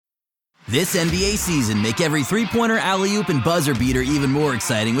This NBA season, make every three-pointer, alley-oop, and buzzer beater even more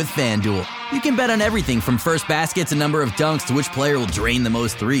exciting with FanDuel. You can bet on everything from first basket to number of dunks to which player will drain the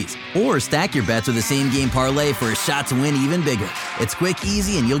most threes. Or stack your bets with a same-game parlay for a shot to win even bigger. It's quick,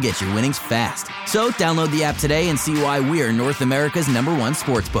 easy, and you'll get your winnings fast. So download the app today and see why we're North America's #1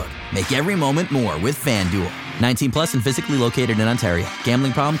 sportsbook. Make every moment more with FanDuel. 19 plus and physically located in Ontario.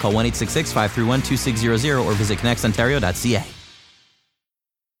 Gambling problem? Call 1-866-531-2600 or visit connectsontario.ca.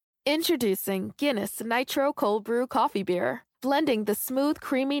 Introducing Guinness Nitro Cold Brew Coffee Beer, blending the smooth,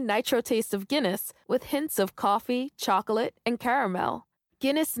 creamy nitro taste of Guinness with hints of coffee, chocolate, and caramel.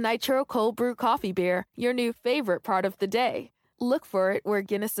 Guinness Nitro Cold Brew Coffee Beer, your new favorite part of the day. Look for it where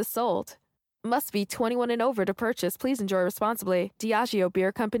Guinness is sold. Must be 21 and over to purchase. Please enjoy responsibly. Diageo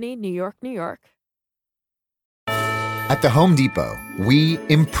Beer Company, New York, New York. At the Home Depot, we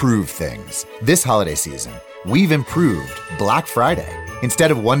improve things. This holiday season, we've improved Black Friday.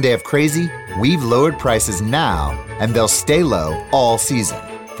 Instead of one day of crazy, we've lowered prices now, and they'll stay low all season.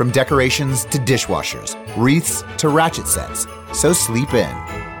 From decorations to dishwashers, wreaths to ratchet sets. So sleep in.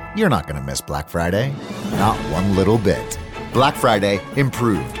 You're not going to miss Black Friday. Not one little bit. Black Friday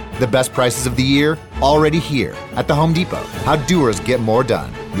improved. The best prices of the year already here at the Home Depot. How doers get more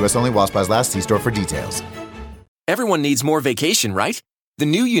done. U.S. only while supplies last. See store for details. Everyone needs more vacation, right? The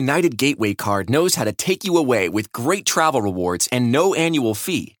new United Gateway card knows how to take you away with great travel rewards and no annual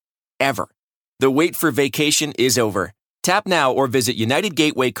fee. Ever. The wait for vacation is over. Tap now or visit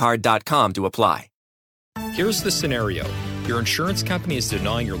UnitedGatewayCard.com to apply. Here's the scenario. Your insurance company is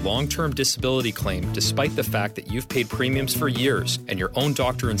denying your long-term disability claim despite the fact that you've paid premiums for years and your own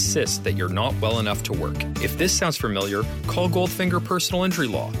doctor insists that you're not well enough to work. If this sounds familiar, call Goldfinger Personal Injury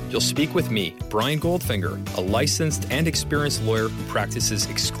Law. You'll speak with me, Brian Goldfinger, a licensed and experienced lawyer who practices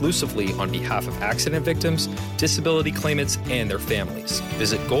exclusively on behalf of accident victims, disability claimants, and their families.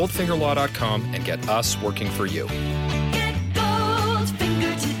 Visit goldfingerlaw.com and get us working for you. Get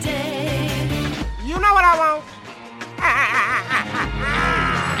Goldfinger today. You know what I want?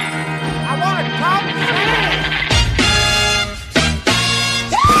 I want to talk shit.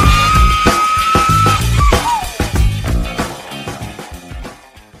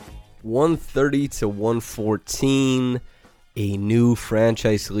 130 to 114. A new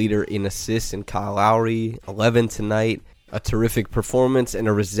franchise leader in assists in Kyle Lowry. 11 tonight. A terrific performance and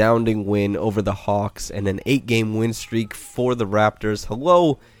a resounding win over the Hawks and an 8-game win streak for the Raptors.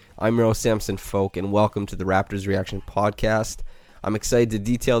 Hello, I'm Earl Samson Folk, and welcome to the Raptors Reaction Podcast. I'm excited to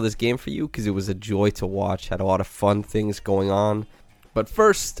detail this game for you because it was a joy to watch. Had a lot of fun things going on. But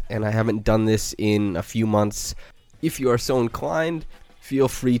first, and I haven't done this in a few months, if you are so inclined, feel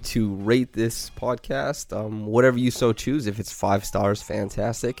free to rate this podcast, whatever you so choose. If it's 5 stars,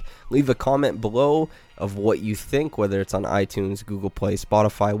 fantastic. Leave a comment below of what you think, whether it's on iTunes, Google Play,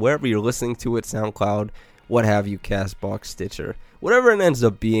 Spotify, wherever you're listening to it, SoundCloud, what have you, CastBox, Stitcher, whatever it ends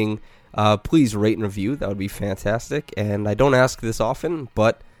up being. Please rate and review. That would be fantastic. And I don't ask this often,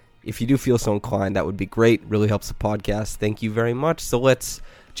 but if you do feel so inclined, that would be great. Really helps the podcast. Thank you very much. So let's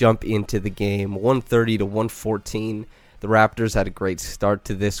jump into the game. 130 to 114. The Raptors had a great start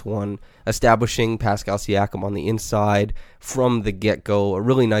to this one, establishing Pascal Siakam on the inside from the get-go. A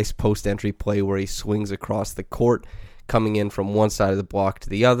really nice post-entry play where he swings across the court, coming in from one side of the block to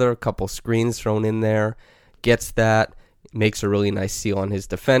the other. A couple screens thrown in there. Gets that. Makes a really nice seal on his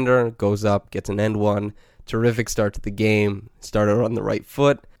defender, goes up, gets an end one. Terrific start to the game. Started on the right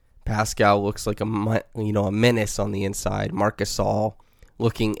foot. Pascal looks like a menace on the inside. Marc Gasol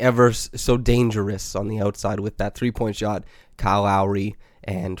looking ever so dangerous on the outside with that three-point shot. Kyle Lowry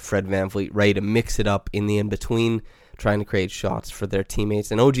and Fred VanVleet ready to mix it up in the in-between, trying to create shots for their teammates.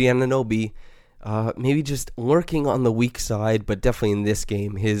 And OG Anunoby maybe just lurking on the weak side, but definitely in this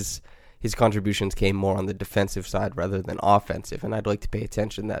game, his contributions came more on the defensive side rather than offensive, and I'd like to pay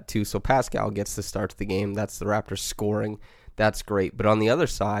attention to that too. So Pascal gets the start to the game. That's the Raptors scoring. That's great. But on the other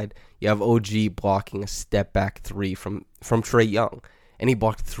side, you have OG blocking a step-back three from Trae Young, and he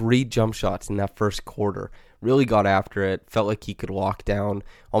blocked 3 jump shots in that first quarter. Really got after it. Felt like he could lock down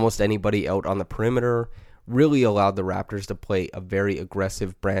almost anybody out on the perimeter. Really allowed the Raptors to play a very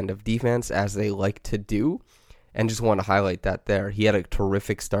aggressive brand of defense, as they like to do. And just want to highlight that there. He had a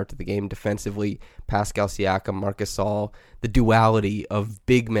terrific start to the game defensively. Pascal Siakam, Marc Gasol, the duality of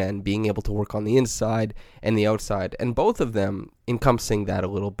big men being able to work on the inside and the outside. And both of them encompassing that a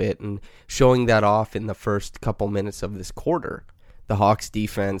little bit and showing that off in the first couple minutes of this quarter. The Hawks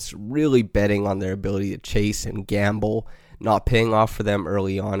defense really betting on their ability to chase and gamble, not paying off for them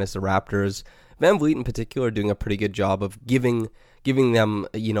early on as the Raptors. VanVleet in particular doing a pretty good job of giving them,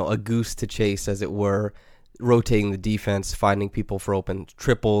 a goose to chase, as it were. rotating the defense, finding people for open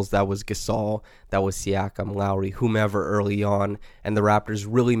triples. That was Gasol, that was Siakam, Lowry, whomever early on, and the Raptors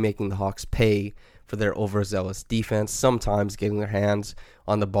really making the Hawks pay for their overzealous defense, sometimes getting their hands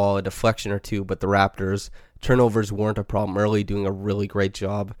on the ball, a deflection or two, but the Raptors, turnovers weren't a problem early, doing a really great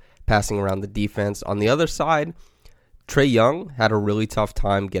job passing around the defense. On the other side, Trae Young had a really tough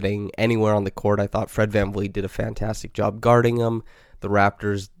time getting anywhere on the court. I thought Fred VanVleet did a fantastic job guarding him. The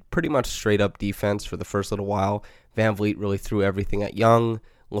Raptors pretty much straight up defense for the first little while. VanVleet really threw everything at Young,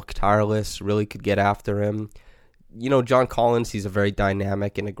 looked tireless, really could get after him. John Collins, he's a very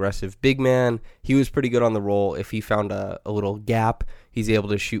dynamic and aggressive big man. He was pretty good on the roll. If he found a little gap, he's able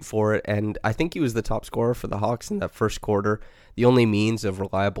to shoot for it. And I think he was the top scorer for the Hawks in that first quarter. The only means of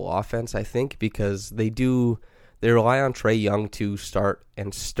reliable offense, I think, because they rely on Trae Young to start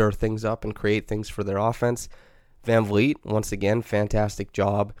and stir things up and create things for their offense. VanVleet, once again, fantastic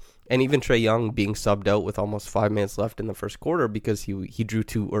job. And even Trae Young being subbed out with almost 5 minutes left in the first quarter because he drew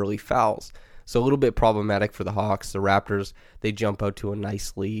 2 early fouls. So a little bit problematic for the Hawks. The Raptors, they jump out to a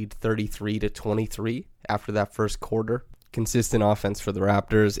nice lead, 33-23 after that first quarter. Consistent offense for the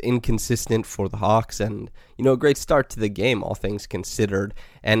Raptors, inconsistent for the Hawks, and, a great start to the game, all things considered.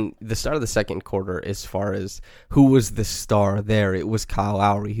 And the start of the second quarter, as far as who was the star there, it was Kyle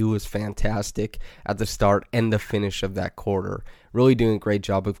Lowry, who was fantastic at the start and the finish of that quarter. Really doing a great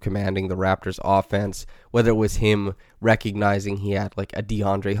job of commanding the Raptors offense, whether it was him recognizing he had like a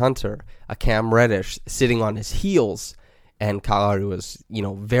DeAndre Hunter, a Cam Reddish sitting on his heels, and Kyle Lowry was,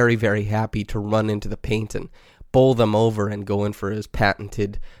 very, very happy to run into the paint and bowl them over and go in for his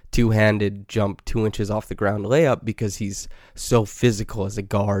patented two-handed jump 2 inches off the ground layup because he's so physical as a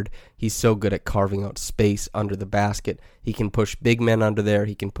guard. He's so good at carving out space under the basket. He can push big men under there.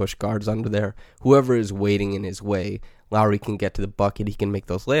 He can push guards under there. Whoever is waiting in his way, Lowry can get to the bucket. He can make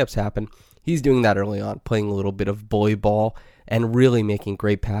those layups happen. He's doing that early on, playing a little bit of bully ball and really making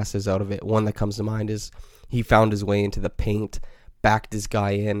great passes out of it. One that comes to mind is he found his way into the paint, backed his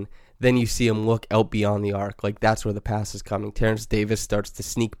guy in. Then you see him look out beyond the arc. Like, that's where the pass is coming. Terrence Davis starts to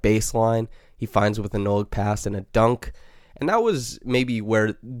sneak baseline. He finds with a no-look pass and a dunk. And that was maybe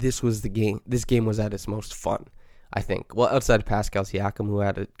where this game was at its most fun, I think. Well, outside of Pascal Siakam, who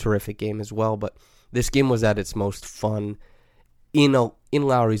had a terrific game as well. But this game was at its most fun in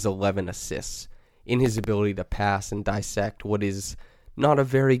Lowry's 11 assists, in his ability to pass and dissect what is not a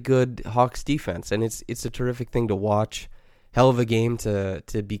very good Hawks defense. And it's a terrific thing to watch. Hell of a game to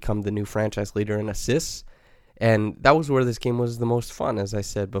become the new franchise leader in assists. And that was where this game was the most fun, as I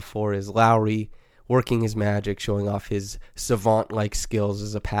said before, is Lowry working his magic, showing off his savant-like skills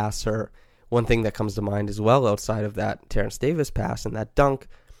as a passer. One thing that comes to mind as well, outside of that Terrence Davis pass and that dunk,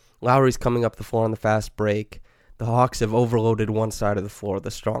 Lowry's coming up the floor on the fast break. The Hawks have overloaded one side of the floor,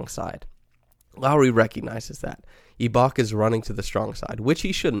 the strong side. Lowry recognizes that. Ibaka's running to the strong side, which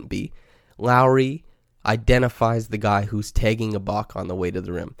he shouldn't be. Lowry identifies the guy who's tagging Ibaka on the way to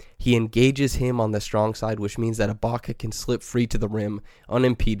the rim. He engages him on the strong side, which means that Ibaka can slip free to the rim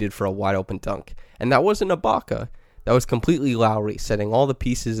unimpeded for a wide open dunk. And that wasn't Ibaka. That was completely Lowry, setting all the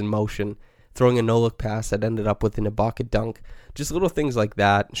pieces in motion, throwing a no-look pass that ended up with an Ibaka dunk. Just little things like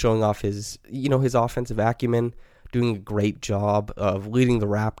that, showing off his offensive acumen, doing a great job of leading the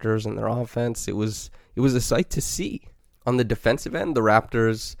Raptors and their offense. It was a sight to see. On the defensive end, the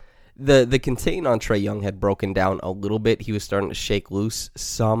Raptors, The contain on Trae Young had broken down a little bit. He was starting to shake loose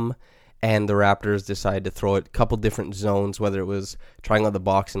some, and the Raptors decided to throw it a couple different zones, whether it was trying on the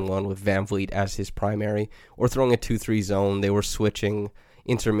box and one with VanVleet as his primary, or throwing a 2-3 zone. They were switching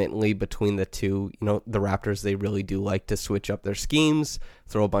intermittently between the two. The Raptors, they really do like to switch up their schemes,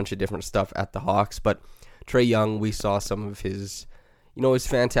 throw a bunch of different stuff at the Hawks. But Trae Young, we saw some of his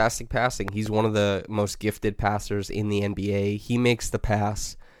fantastic passing. He's one of the most gifted passers in the NBA. He makes the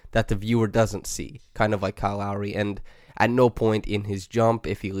pass that the viewer doesn't see, kind of like Kyle Lowry. And at no point in his jump,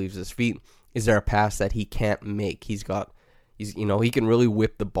 if he leaves his feet, is there a pass that he can't make. He can really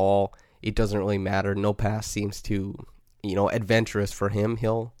whip the ball. It doesn't really matter. No pass seems too, adventurous for him.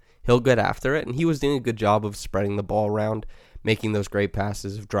 He'll get after it, and he was doing a good job of spreading the ball around, making those great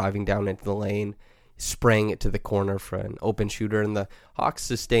passes of driving down into the lane, spraying it to the corner for an open shooter, and the Hawks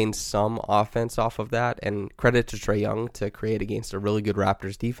sustained some offense off of that, and credit to Trae Young to create against a really good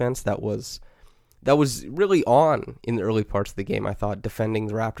Raptors defense that was really on in the early parts of the game. I thought defending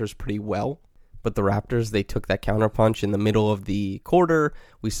the Raptors pretty well, but the Raptors, they took that counterpunch in the middle of the quarter.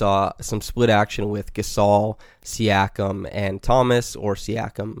 We saw some split action with Gasol, Siakam, and Thomas, or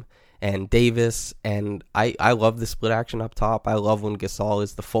Siakam and Davis, and I love the split action up top. I love when Gasol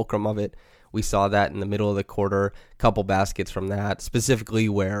is the fulcrum of it. We saw that in the middle of the quarter, a couple baskets from that, specifically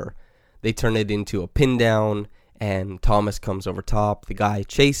where They turn it into a pin down, and Thomas comes over top. The guy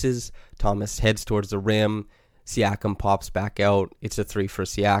chases. Thomas heads towards the rim. Siakam pops back out. It's a 3 for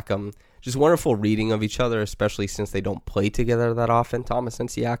Siakam. Just wonderful reading of each other, especially since they don't play together that often, Thomas and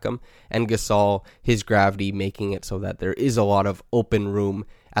Siakam. And Gasol, his gravity making it so that there is a lot of open room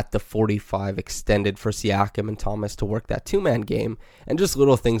at the 45 extended for Siakam and Thomas to work that two-man game. And just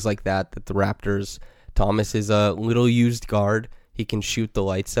little things like that the Raptors, Thomas is a little used guard. He can shoot the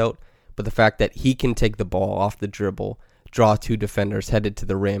lights out. But the fact that he can take the ball off the dribble, draw two defenders headed to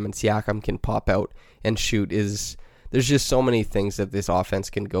the rim, and Siakam can pop out and shoot is... There's just so many things that this offense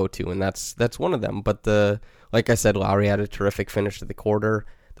can go to, and that's one of them. But like I said, Lowry had a terrific finish to the quarter.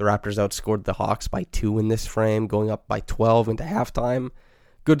 The Raptors outscored the Hawks by 2 in this frame, going up by 12 into halftime.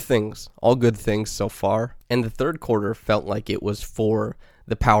 Good things, all good things so far. And the third quarter felt like it was for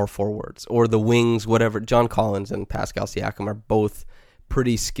the power forwards or the wings, whatever. John Collins and Pascal Siakam are both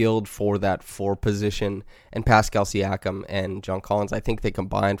pretty skilled for that 4 position. And Pascal Siakam and John Collins, I think they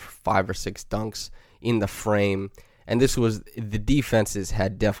combined for 5 or 6 dunks in the frame. And the defenses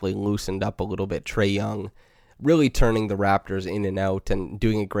had definitely loosened up a little bit. Trae Young really turning the Raptors in and out and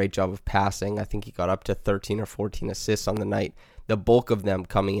doing a great job of passing. I think he got up to 13 or 14 assists on the night. The bulk of them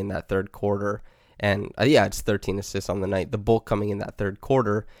coming in that third quarter. And it's 13 assists on the night. The bulk coming in that third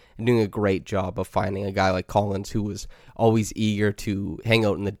quarter and doing a great job of finding a guy like Collins who was always eager to hang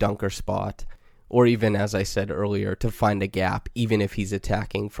out in the dunker spot. Or even, as I said earlier, to find a gap, even if he's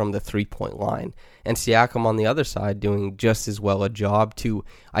attacking from the three-point line. And Siakam on the other side doing just as well a job to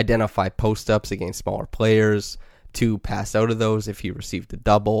identify post-ups against smaller players, to pass out of those if he received a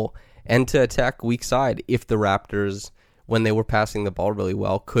double, and to attack weak side if the Raptors, when they were passing the ball really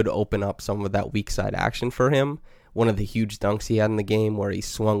well, could open up some of that weak side action for him. One of the huge dunks he had in the game where he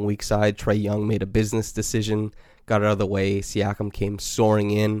swung weak side, Trae Young made a business decision, got out of the way, Siakam came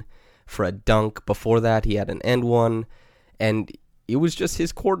soaring in for a dunk. Before that, he had an end one, and it was just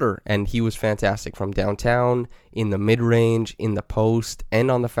his quarter, and he was fantastic from downtown, in the mid-range, in the post,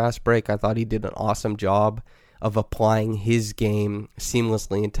 and on the fast break. I thought he did an awesome job of applying his game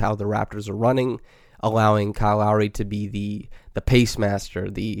seamlessly into how the Raptors are running, allowing Kyle Lowry to be the pace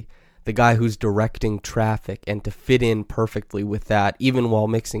master, the guy who's directing traffic, and to fit in perfectly with that, even while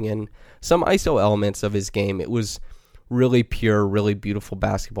mixing in some ISO elements of his game. It was really pure, really beautiful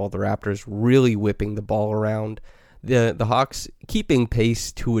basketball. The Raptors really whipping the ball around. The Hawks keeping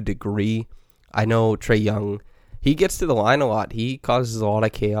pace to a degree. I know Trae Young, he gets to the line a lot. He causes a lot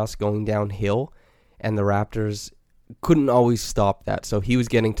of chaos going downhill, and the Raptors couldn't always stop that. So he was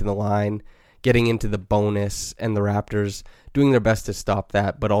getting to the line, getting into the bonus, and the Raptors doing their best to stop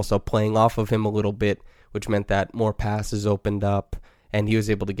that, but also playing off of him a little bit, which meant that more passes opened up, and he was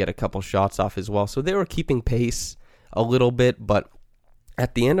able to get a couple shots off as well. So they were keeping pace a little bit, but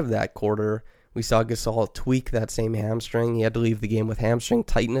at the end of that quarter, we saw Gasol tweak that same hamstring. He had to leave the game with hamstring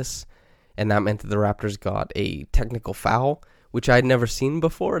tightness, and that meant that the Raptors got a technical foul, which I'd never seen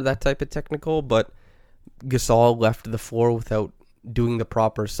before, that type of technical, but Gasol left the floor without doing the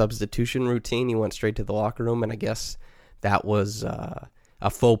proper substitution routine. He went straight to the locker room, and I guess that was a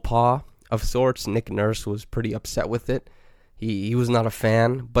faux pas of sorts. Nick Nurse was pretty upset with it. He was not a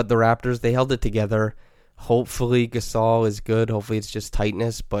fan, but the Raptors, they held it together. Hopefully Gasol is good. Hopefully it's just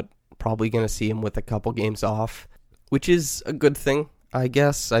tightness, but probably going to see him with a couple games off, which is a good thing, I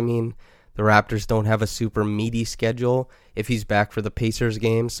guess. I mean, the Raptors don't have a super meaty schedule. If he's back for the Pacers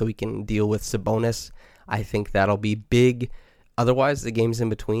game so he can deal with Sabonis, I think that'll be big. Otherwise, the games in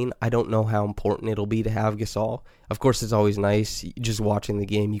between, I don't know how important it'll be to have Gasol. Of course, it's always nice. Just watching the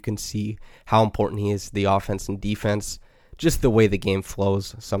game, you can see how important he is to the offense and defense. Just the way the game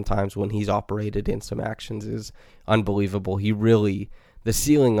flows sometimes when he's operated in some actions is unbelievable. He really, the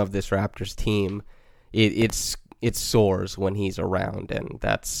ceiling of this Raptors team, it soars when he's around, and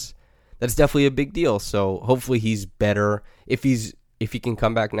that's definitely a big deal. So hopefully he's better. If he can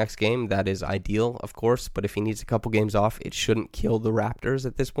come back next game, that is ideal, of course. But if he needs a couple games off, it shouldn't kill the Raptors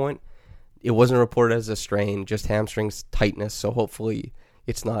at this point. It wasn't reported as a strain, just hamstrings tightness. So hopefully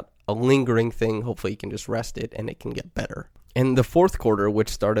it's not a lingering thing. Hopefully he can just rest it and it can get better. And the fourth quarter, which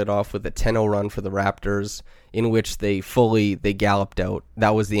started off with a 10-0 run for the Raptors, in which they galloped out.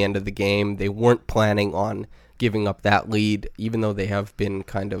 That was the end of the game. They weren't planning on giving up that lead, even though they have been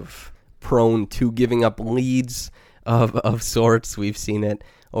kind of prone to giving up leads of sorts. We've seen it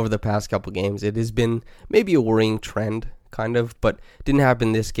over the past couple games. It has been maybe a worrying trend, kind of, but didn't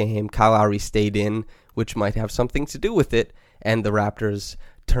happen this game. Kyle Lowry stayed in, which might have something to do with it, and the Raptors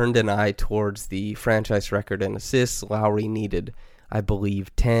turned an eye towards the franchise record in assists. Lowry needed, I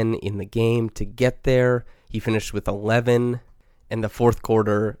believe, 10 in the game to get there. He finished with 11, and the fourth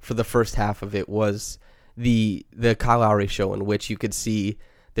quarter, for the first half of it, was the Kyle Lowry show, in which you could see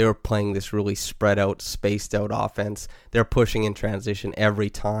they were playing this really spread out, spaced out offense. They're pushing in transition every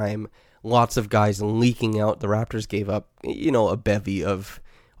time. Lots of guys leaking out. The Raptors gave up, a bevy of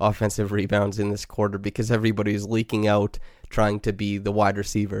offensive rebounds in this quarter because everybody's leaking out, trying to be the wide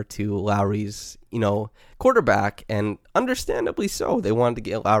receiver to Lowry's, quarterback, and understandably so. They wanted to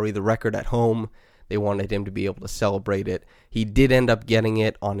get Lowry the record at home. They wanted him to be able to celebrate it. He did end up getting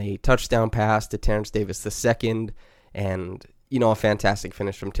it on a touchdown pass to Terrence Davis II, and, a fantastic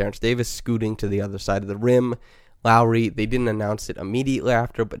finish from Terrence Davis, scooting to the other side of the rim. Lowry, they didn't announce it immediately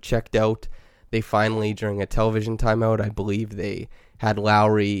after, but checked out. They finally, during a television timeout, I believe they had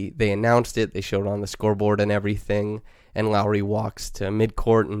Lowry, they announced it, they showed it on the scoreboard and everything, and Lowry walks to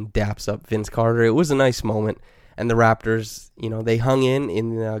midcourt and daps up Vince Carter. It was a nice moment, and the Raptors, they hung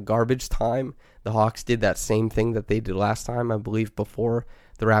in garbage time. The Hawks did that same thing that they did last time, I believe, before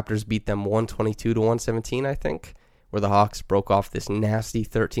the Raptors beat them 122-117, I think, where the Hawks broke off this nasty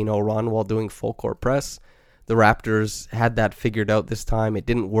 13-0 run while doing full court press. The Raptors had that figured out this time. It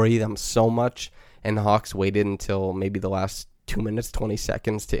didn't worry them so much, and the Hawks waited until maybe the last 2 minutes, 20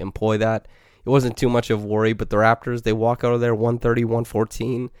 seconds to employ that. It wasn't too much of a worry, but the Raptors, they walk out of there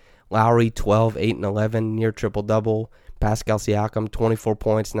 130-114. Lowry, 12, 8, and 11, near triple-double. Pascal Siakam, 24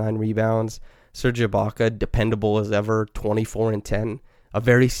 points, 9 rebounds. Serge Ibaka, dependable as ever, 24 and 10. A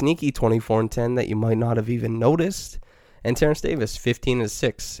very sneaky 24 and 10 that you might not have even noticed. And Terrence Davis, 15 and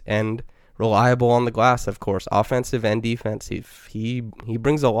 6, and reliable on the glass, of course, offensive and defensive. He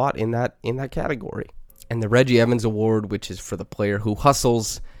brings a lot in that category. And the Reggie Evans Award, which is for the player who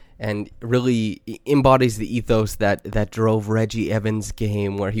hustles and really embodies the ethos that drove Reggie Evans'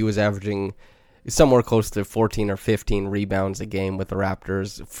 game, where he was averaging somewhere close to 14 or 15 rebounds a game with the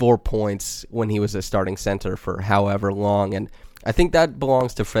Raptors, 4 points when he was a starting center for however long. And I think that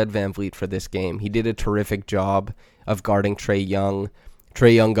belongs to Fred VanVleet for this game. He did a terrific job of guarding Trae Young.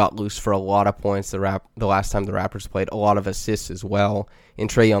 Trae Young got loose for a lot of points the last time the Raptors played, a lot of assists as well. In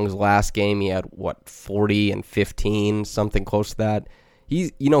Trae Young's last game, he had, 40 and 15, something close to that.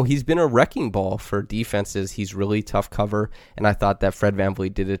 He's been a wrecking ball for defenses. He's really tough cover, and I thought that Fred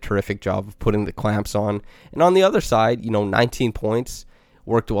VanVleet did a terrific job of putting the clamps on. And on the other side, 19 points,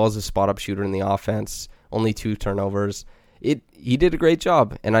 worked well as a spot-up shooter in the offense, only 2 turnovers. He did a great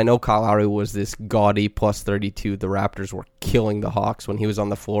job, and I know Kyle Lowry was this gaudy plus 32. The Raptors were killing the Hawks when he was on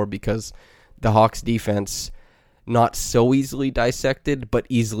the floor because the Hawks defense, not so easily dissected, but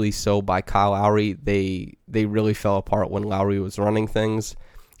easily so by Kyle Lowry. They really fell apart when Lowry was running things,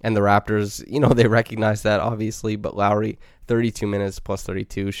 and the Raptors, they recognized that obviously, but Lowry, 32 minutes plus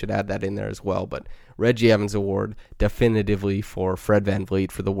 32, should add that in there as well. But Reggie Evans Award definitively for Fred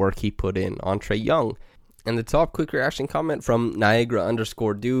VanVleet for the work he put in on Trae Young. And the top quick reaction comment from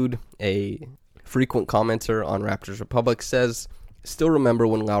Niagara_dude, a frequent commenter on Raptors Republic, says, "Still remember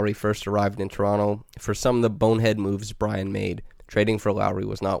when Lowry first arrived in Toronto. For some of the bonehead moves Brian made, trading for Lowry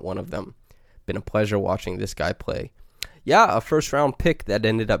was not one of them. Been a pleasure watching this guy play." Yeah, a first-round pick that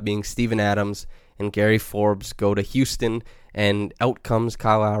ended up being Steven Adams and Gary Forbes go to Houston, and out comes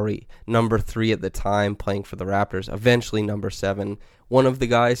Kyle Lowry, number 3 at the time, playing for the Raptors, eventually number 7. One of the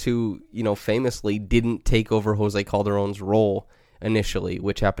guys who, famously didn't take over Jose Calderon's role initially,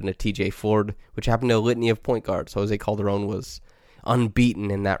 which happened to TJ Ford, which happened to a litany of point guards. Jose Calderon was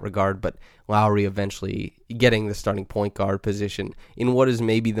unbeaten in that regard, but Lowry eventually getting the starting point guard position in what is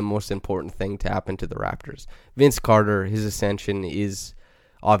maybe the most important thing to happen to the Raptors. Vince Carter, his ascension is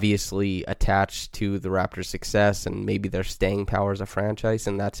obviously attached to the Raptors' success and maybe their staying power as a franchise,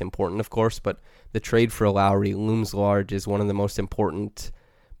 and that's important, of course, but the trade for Lowry looms large as one of the most important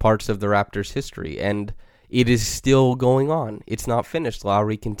parts of the Raptors' history, and it is still going on. It's not finished.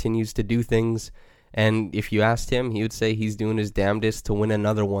 Lowry continues to do things, and if you asked him, he would say he's doing his damnedest to win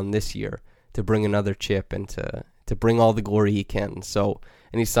another one this year, to bring another chip, and to bring all the glory he can. So,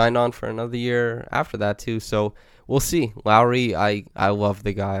 and he signed on for another year after that too, so we'll see. Lowry, I love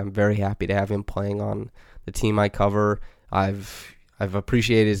the guy. I'm very happy to have him playing on the team I cover. I've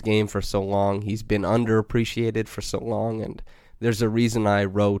appreciated his game for so long. He's been underappreciated for so long, and there's a reason I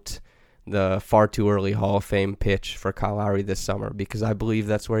wrote the far too early Hall of Fame pitch for Kyle Lowry this summer, because I believe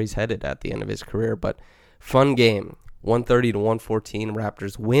that's where he's headed at the end of his career. But fun game, 130-114,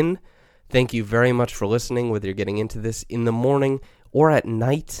 Raptors win. Thank you very much for listening, whether you're getting into this in the morning or at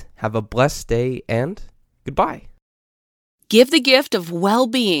night. Have a blessed day, and goodbye. Give the gift of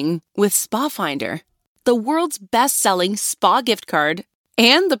well-being with Spa Finder, the world's best-selling spa gift card,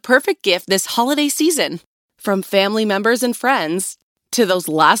 and the perfect gift this holiday season. From family members and friends to those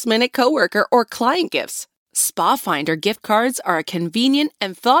last-minute coworker or client gifts, Spa Finder gift cards are a convenient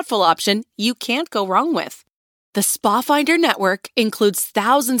and thoughtful option you can't go wrong with. The Spa Finder network includes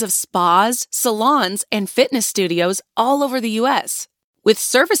thousands of spas, salons, and fitness studios all over the U.S., with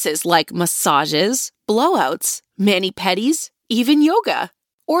services like massages, blowouts, mani-pedis, even yoga.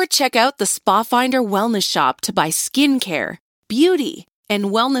 Or check out the Spa Finder Wellness Shop to buy skincare, beauty, and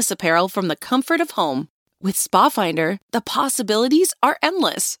wellness apparel from the comfort of home. With Spa Finder, the possibilities are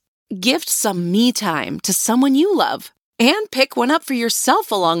endless. Gift some me time to someone you love and pick one up for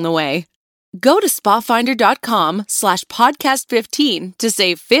yourself along the way. Go to spafinder.com/podcast15 to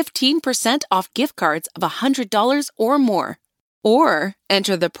save 15% off gift cards of $100 or more. Or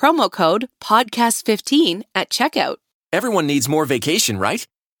enter the promo code podcast15 at checkout. Everyone needs more vacation, right?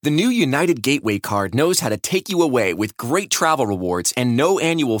 The new United Gateway card knows how to take you away with great travel rewards and no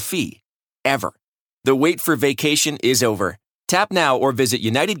annual fee. Ever. The wait for vacation is over. Tap now or visit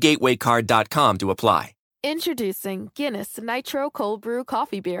UnitedGatewayCard.com to apply. Introducing Guinness Nitro Cold Brew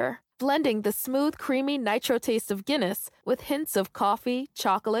Coffee Beer. Blending the smooth, creamy nitro taste of Guinness with hints of coffee,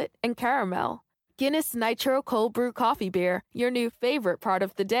 chocolate, and caramel. Guinness Nitro Cold Brew Coffee Beer, your new favorite part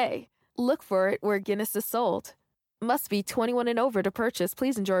of the day. Look for it where Guinness is sold. Must be 21 and over to purchase.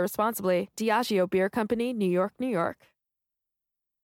 Please enjoy responsibly. Diageo Beer Company, New York, New York.